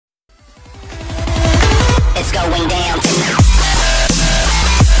It's going down tonight.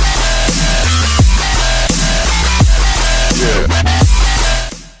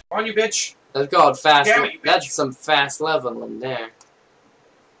 On you, bitch. That's called fast. Damn it, you bitch. That's some fast leveling there.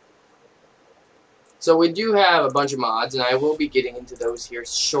 So we do have a bunch of mods, and I will be getting into those here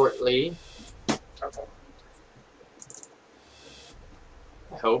shortly. Okay.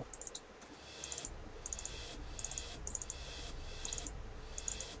 I hope.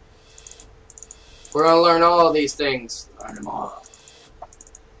 We're gonna learn all of these things. Learn them all.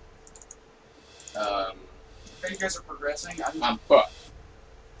 Okay, you guys are progressing. I'm fucked.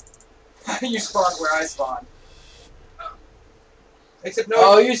 You spawned where I spawned. Except no.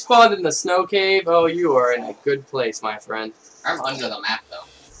 Oh, you spawned in the snow cave? Oh, you are in a good place, my friend. I'm under the map though.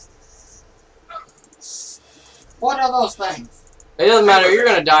 What are those things? It doesn't matter, you're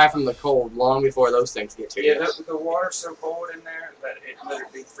gonna die from the cold long before those things get to you. Yeah, the water's so cold in there that it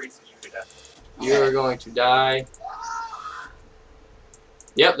literally freezes you to death. You are going to die.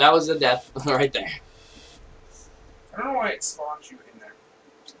 Yep, that was a death right there. I don't know why it spawns you in there.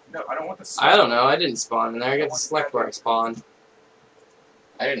 No, I don't want the. I don't know, I didn't spawn in there. I got to select where I spawned.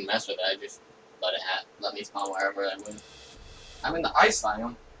 I didn't mess with it. I just let me spawn wherever I went. I'm in the ice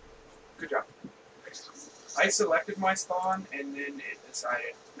biome. Good job. I selected my spawn, and then it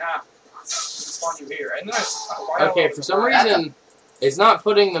decided, nah, spawn you here. And then Okay, for some reason, it's not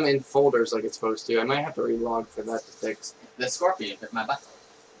putting them in folders like it's supposed to. I might have to relog for that to fix. The scorpion bit my butt.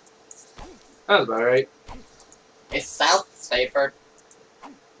 That was about right. Is South safer?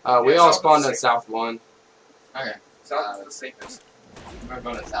 We Yeah, all South spawned is at safe. South 1. Okay. South is the safest. We're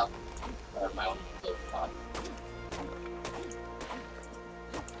going to South. My own little spot.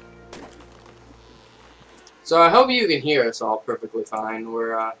 So I hope you can hear us all perfectly fine.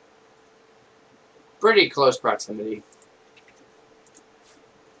 We're pretty close proximity.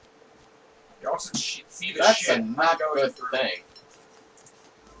 You also see the That's shit a not going good through. thing.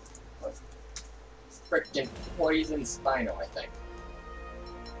 Freaking poison Spino, I think.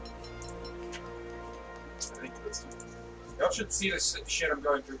 Y'all should see the shit I'm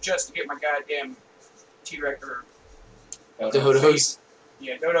going through just to get my goddamn T-Rex or Dodos.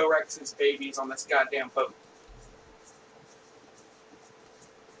 yeah, Dodo Rex's babies on this goddamn boat.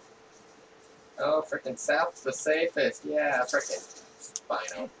 Oh, freaking South's the safest. Yeah, freaking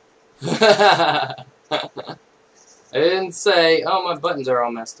Spino. I didn't say, oh, my buttons are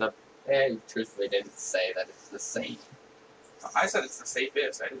all messed up. Yeah, you truthfully didn't say that it's the safe. I said it's the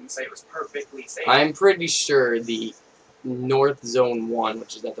safest. I didn't say it was perfectly safe. I'm pretty sure the North Zone 1,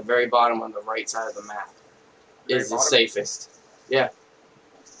 which is at the very bottom on the right side of the map, Very is the bottom? safest. Yeah.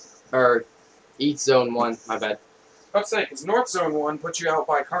 Or East Zone 1, my bad. Let's say, because North Zone 1 puts you out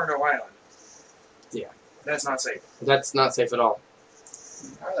by Carno Island. Yeah. That's not safe. That's not safe at all.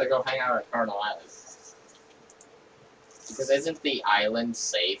 I'd rather go hang out at Carnal Island. Because isn't the island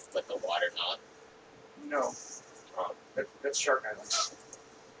safe, but the water not? No. Oh. That's Shark Island.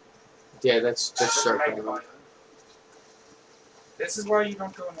 Yeah, that's Shark Mega Island. Island. This is why you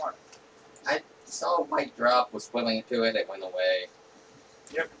don't go in water. I saw a white drop, was swimming into it, it went away.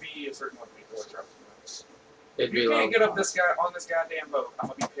 You have to be a certain level before it drops. It'd If be you can't like, get up this guy on this goddamn boat, I'm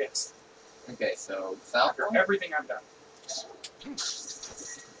gonna be pissed. Okay, so South After one? everything I've done.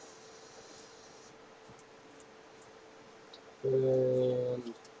 On the boat.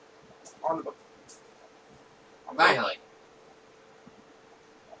 On the boat. Finally.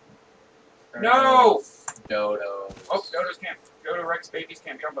 No! Dodo. Oh, Dodo's can't. Dodo Rex babies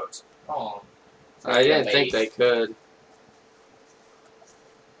can't be on boats. Oh. I didn't think they could.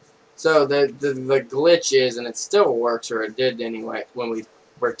 So the glitch is, and it still works, or it did anyway when we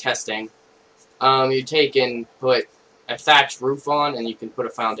were testing. You take and put a thatched roof on, and you can put a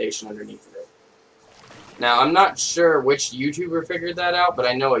foundation underneath of it. Now I'm not sure which YouTuber figured that out, but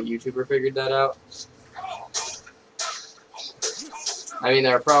I know a YouTuber figured that out. I mean,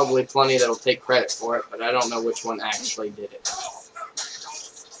 there are probably plenty that'll take credit for it, but I don't know which one actually did it.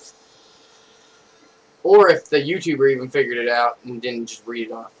 Or if the YouTuber even figured it out and didn't just read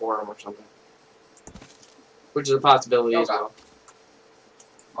it on a forum or something. Which is a possibility as well.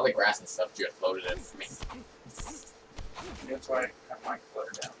 All the grass and stuff just loaded in for me. That's why I cut my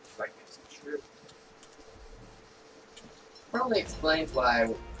clutter down. Like it's true. Probably explains why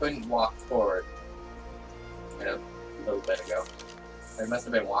I couldn't walk forward a little bit ago. I must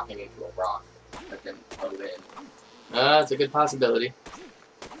have been walking into a rock that didn't load in. That's a good possibility.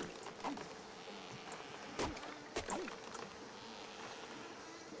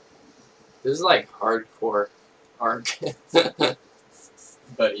 This is like hardcore arc.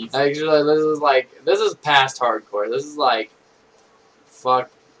 But easy. Actually, this is past hardcore. This is like, fuck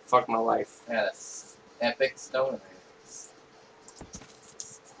my life. Yeah, that's epic stone axe.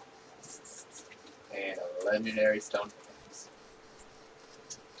 And a legendary stone pickaxe.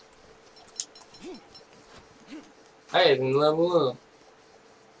 Hey, then level up.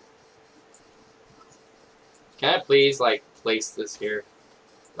 Can I please, like, place this here?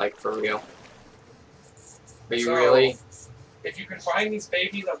 Like, for real? Are you So, really? If you can find these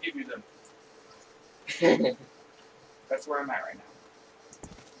babies, I'll give you them. That's where I'm at right now.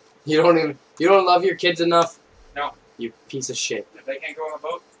 You don't love your kids enough? No. You piece of shit. If they can't go on a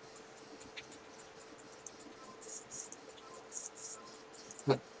boat,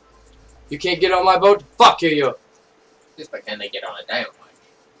 You can't get on my boat? Fuck you. Just like, can they get on a dynamite?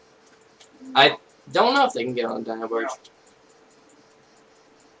 I don't know if they can get on a dino barge. No.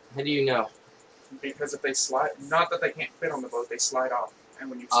 How do you know? Because if they slide, not that they can't fit on the boat, they slide off. And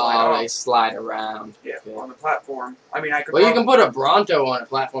when you slide Oh, off, they slide around. yeah, Okay. on the platform. I mean, I could. Well, you can put a Bronto on a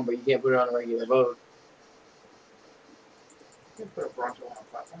platform, but you can't put it on a regular boat. You can put a Bronto on a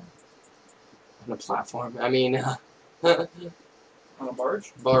platform. On a platform. I mean, On a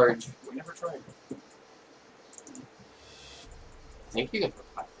barge? barge. We never tried. I think you can put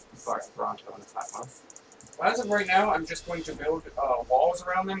Bronto on a platform. Well, as of right now, I'm just going to build walls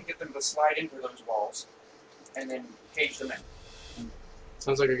around them, get them to slide into those walls, and then cage them in.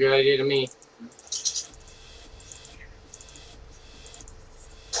 Sounds like a good idea to me.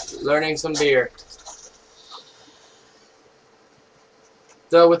 Learning some beer.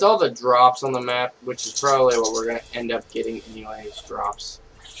 So with all the drops on the map, which is probably what we're gonna end up getting anyways, drops.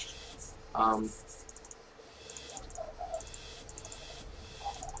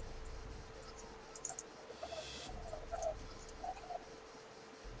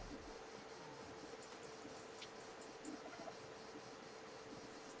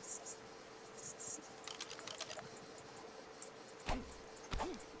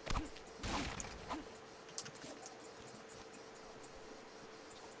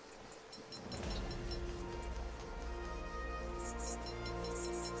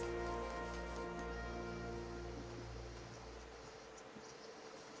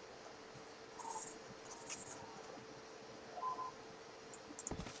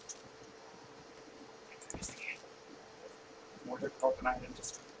 More difficult than I had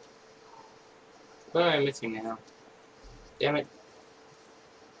anticipated. What am I missing now? Damn it.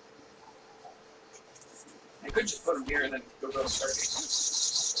 I could just put them here and then go to Stargate.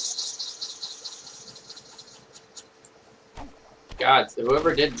 God,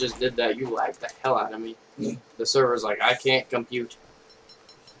 whoever did that, you lagged the hell out of me. The server's like, I can't compute.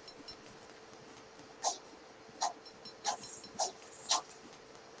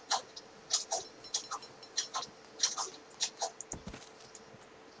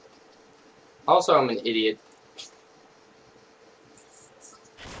 Also, I'm an idiot.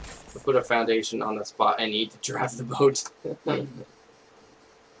 I put a foundation on the spot I need to drive the boat.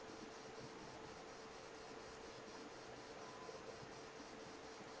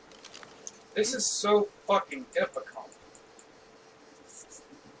 This is so fucking difficult.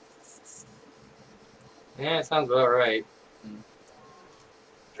 Yeah, it sounds about right.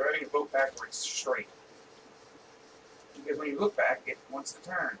 Driving a boat backwards straight. Because when you look back, it wants to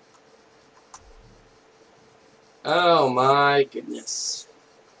turn. Oh my goodness.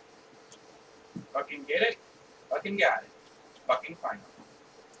 Fucking get it? Fucking got it. Fucking final.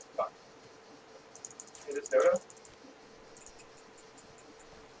 Fuck. Hey, this Dodo?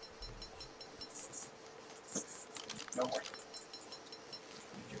 No more.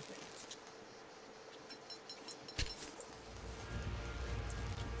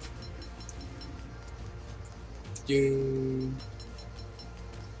 Doom.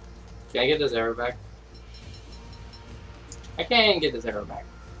 Can I get this arrow back? I can get this arrow back.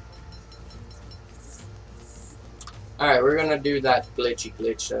 Alright, we're gonna do that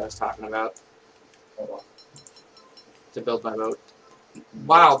glitch that I was talking about. To build my boat.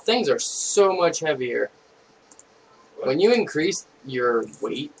 Wow, things are so much heavier. When you increase your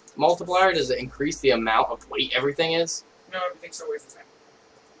weight multiplier, does it increase the amount of weight everything is? No, everything's always the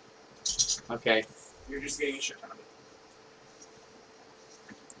same. Okay. You're just getting a shit ton of it.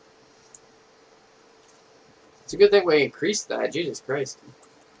 It's a good thing we increased that. Jesus Christ.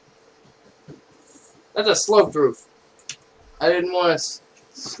 That's a sloped roof. I didn't want a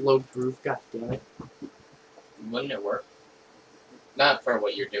sloped roof. God damn it. Wouldn't it work? Not for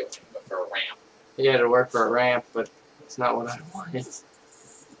what you're doing, but for a ramp. Yeah, it'll work for a ramp, but it's not what I wanted.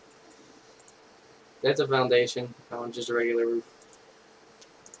 That's a foundation. I want just a regular roof.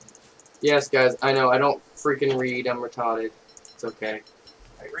 Yes, guys, I know. I don't freaking read. I'm retarded. It's okay.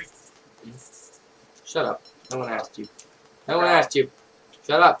 I agree. Shut up. No one asked you. No one asked you.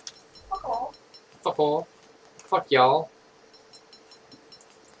 Shut up. Fuck off. Fuck all. Fuck y'all.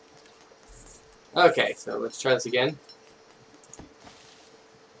 Okay, so let's try this again.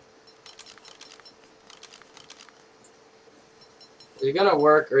 Is it gonna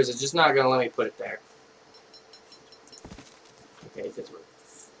work, or is it just not gonna let me put it there? Okay, it does work.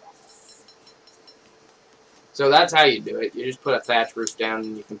 So that's how you do it. You just put a thatch roof down,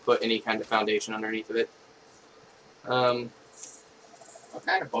 and you can put any kind of foundation underneath of it. What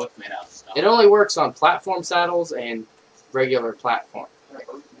kind of boat's made out of stone? It only works on platform saddles and regular platform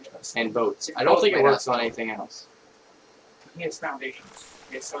and boats. I don't think it works on anything else. He has foundations.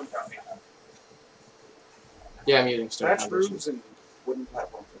 He has stone foundations. Yeah, I'm using stone Thatch foundations. roofs and wooden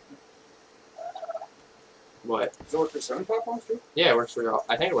platforms. What? Does it work for stone platforms too? Yeah, it works with all.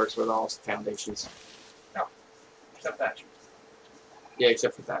 I think it works with all foundations. Except thatch. Yeah,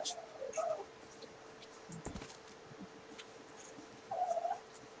 except for thatch.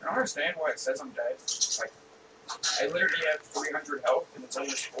 I don't understand why it says I'm dead. Like, I literally have 300 health and it's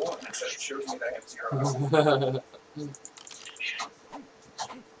almost full, and it shows me that I have 0 health.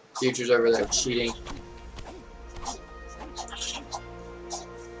 Future's over there cheating.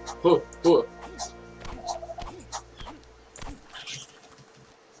 Whoa, whoa.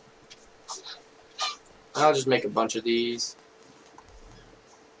 I'll just make a bunch of these.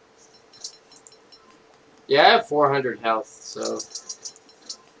 Yeah, I have 400 health, so.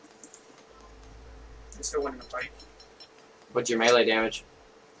 I'm still winning the fight. What's your melee damage?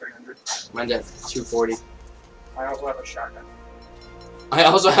 300. Mine's at 240. I also have a shotgun. I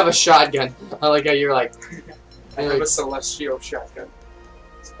also have a shotgun. I like how you're like. I have a celestial shotgun.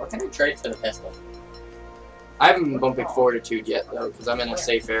 What can I trade for the pistol? I haven't been bumping fortitude yet though, because I'm in a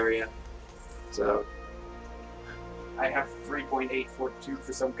safe area. So. I have 3.8 fortitude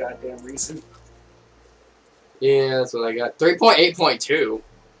for some goddamn reason. Yeah, that's what I got. 3.8.2. You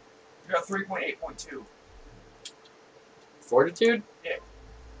got 3.8.2. Fortitude? Yeah.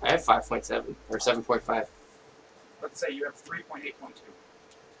 I have 5.7 or 7.5. Let's say you have 3.8.2.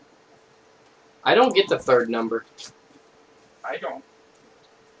 I don't get the third number. I don't.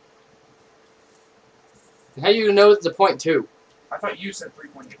 How do you know it's a 0.2? I thought you said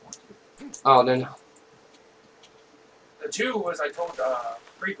 3.8.2. Oh, no, no. The 2 was I told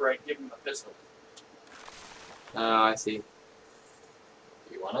Creeper I'd give him the pistol. Oh, I see.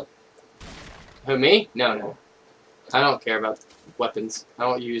 You want it? Who, me? No, no. I don't care about weapons. I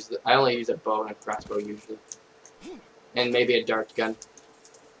don't use the. I only use a bow and a crossbow usually, and maybe a dart gun.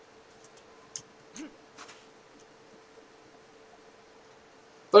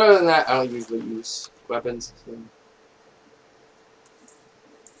 But other than that, I don't usually use weapons. So.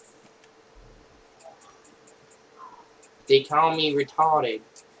 They call me retarded,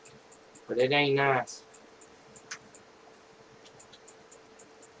 but it ain't nice.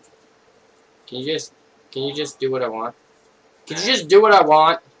 Can you just do what I want? Can you just do what I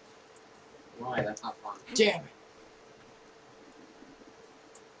want? Why? That's not fun. Damn it.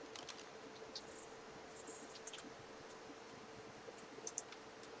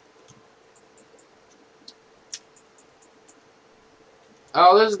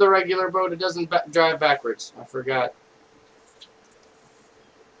 Oh, this is the regular boat. It doesn't drive backwards. I forgot.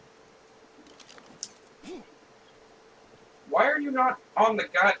 Why are you not on the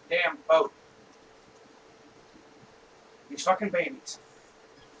goddamn boat? These fucking babies.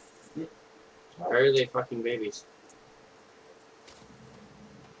 Why are they fucking babies?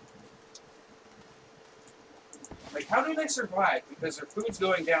 Like, how do they survive? Because their food's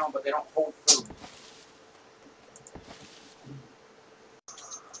going down, but they don't hold food.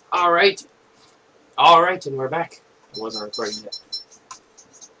 Alright. Alright, and we're back. I wasn't recording yet.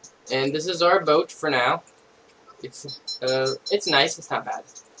 And this is our boat for now. It's nice, it's not bad.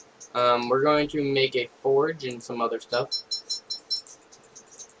 We're going to make a forge and some other stuff.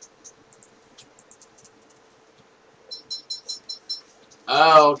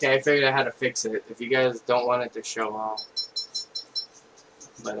 Oh, okay, I figured out how to fix it. If you guys don't want it to show off.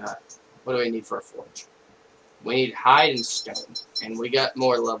 But, what do we need for a forge? We need hide and stone. And we got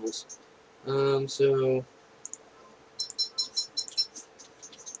more levels.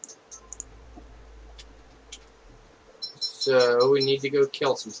 So we need to go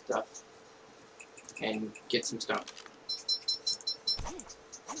kill some stuff. And get some stone.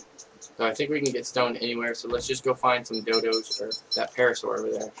 So I think we can get stone anywhere, so let's just go find some dodos, or that parasaur over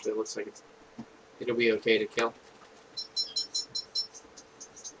there actually looks like it'll be okay to kill.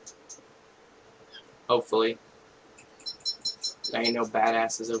 Hopefully. There ain't no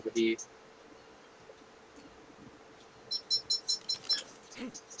badasses over here.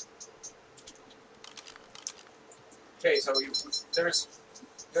 Okay, so there's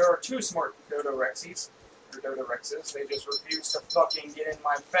There are two smart Dodo Rexies, or Dodo Rexes. They just refuse to fucking get in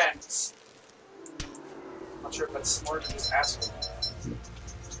my fence. Not sure if that's smart or just asshole.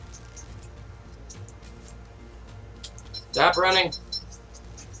 Stop running.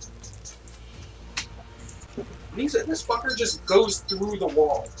 This fucker just goes through the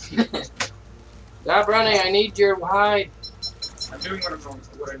wall. Stop running. I need your hide. I'm doing what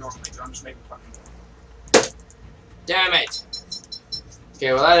I normally do. I'm just making fun of him. Damn it.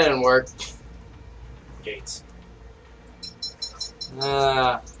 Okay, well that didn't work. Gates.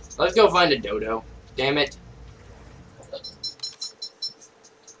 Let's go find a dodo. Damn it.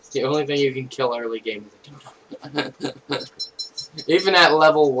 The only thing you can kill early game is a dodo. Even at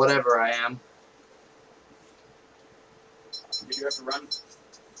level whatever I am. Did you have to run?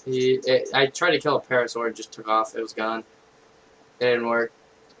 I tried to kill a parasaur, it just took off. It was gone. It didn't work.